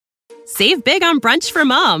Save big on brunch for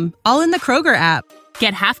mom, all in the Kroger app.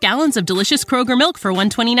 Get half gallons of delicious Kroger milk for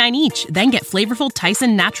 $1.29 each. Then get flavorful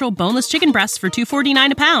Tyson natural boneless chicken breasts for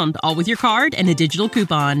 $2.49 a pound, all with your card and a digital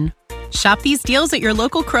coupon. Shop these deals at your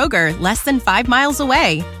local Kroger, less than 5 miles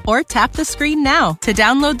away. Or tap the screen now to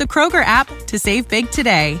download the Kroger app to save big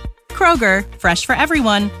today. Kroger, fresh for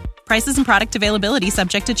everyone. Prices and product availability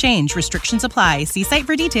subject to change. Restrictions apply. See site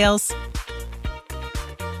for details.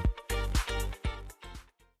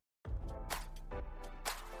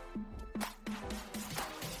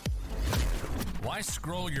 Why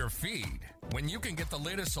scroll your feed when you can get the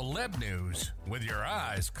latest celeb news with your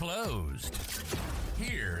eyes closed?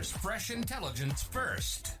 Here's fresh intelligence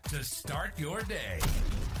first to start your day.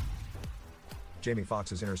 Jamie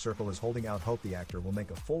Foxx's inner circle is holding out hope the actor will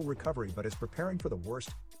make a full recovery but is preparing for the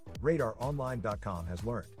worst, RadarOnline.com has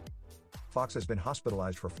learned. Foxx has been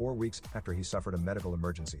hospitalized for 4 weeks after he suffered a medical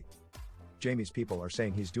emergency. Jamie's people are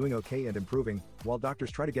saying he's doing okay and improving, while doctors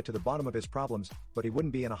try to get to the bottom of his problems, but he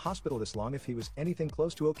wouldn't be in a hospital this long if he was anything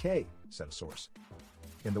close to okay, said a source.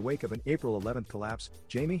 In the wake of an April 11th collapse,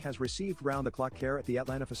 Jamie has received round-the-clock care at the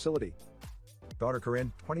Atlanta facility. Daughter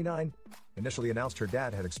Corinne, 29, initially announced her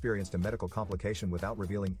dad had experienced a medical complication without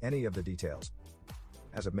revealing any of the details.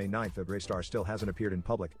 As of May 9th, the Ray star still hasn't appeared in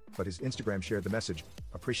public, but his Instagram shared the message,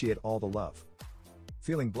 "Appreciate all the love.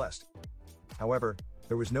 Feeling blessed." However,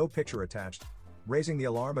 there was no picture attached, raising the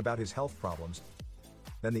alarm about his health problems.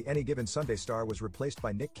 Then the Any Given Sunday star was replaced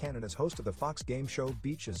by Nick Cannon as host of the Fox game show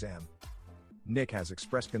Beat Shazam. Nick has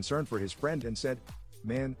expressed concern for his friend and said,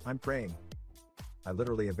 "Man, I'm praying. I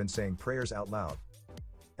literally have been saying prayers out loud."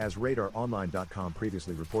 As RadarOnline.com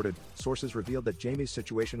previously reported, sources revealed that Jamie's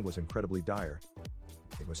situation was incredibly dire.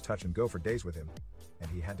 It was touch and go for days with him,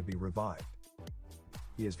 and he had to be revived.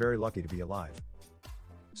 "He is very lucky to be alive,"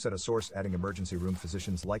 said a source, adding emergency room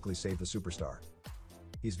physicians likely saved the superstar.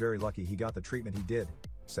 "He's very lucky he got the treatment he did,"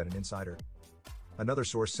 said an insider. Another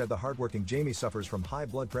source said the hardworking Jamie suffers from high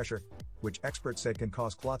blood pressure, which experts said can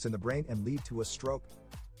cause clots in the brain and lead to a stroke.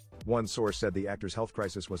 One source said the actor's health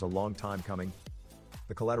crisis was a long time coming.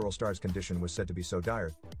 The Collateral star's condition was said to be so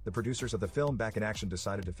dire, the producers of the film Back in Action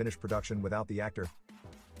decided to finish production without the actor.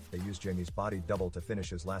 They used Jamie's body double to finish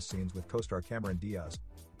his last scenes with co-star Cameron Diaz.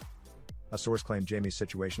 A source claimed Jamie's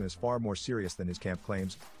situation is far more serious than his camp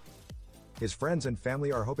claims. His friends and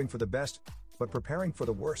family are hoping for the best, but preparing for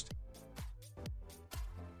the worst.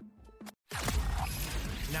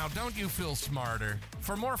 Now, don't you feel smarter?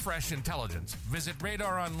 For more fresh intelligence, visit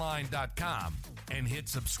RadarOnline.com and hit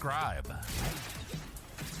subscribe.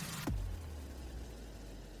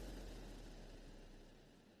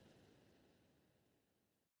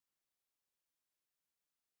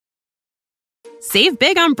 Save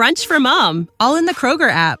big on brunch for mom, all in the Kroger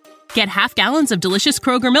app. Get half gallons of delicious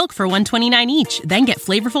Kroger milk for $1.29 each. Then get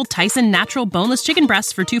flavorful Tyson natural boneless chicken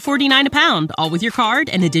breasts for $2.49 a pound, all with your card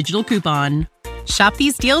and a digital coupon. Shop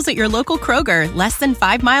these deals at your local Kroger, less than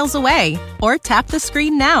 5 miles away. Or tap the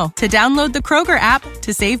screen now to download the Kroger app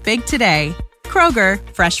to save big today. Kroger,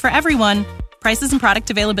 fresh for everyone. Prices and product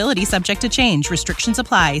availability subject to change. Restrictions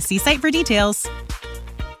apply. See site for details.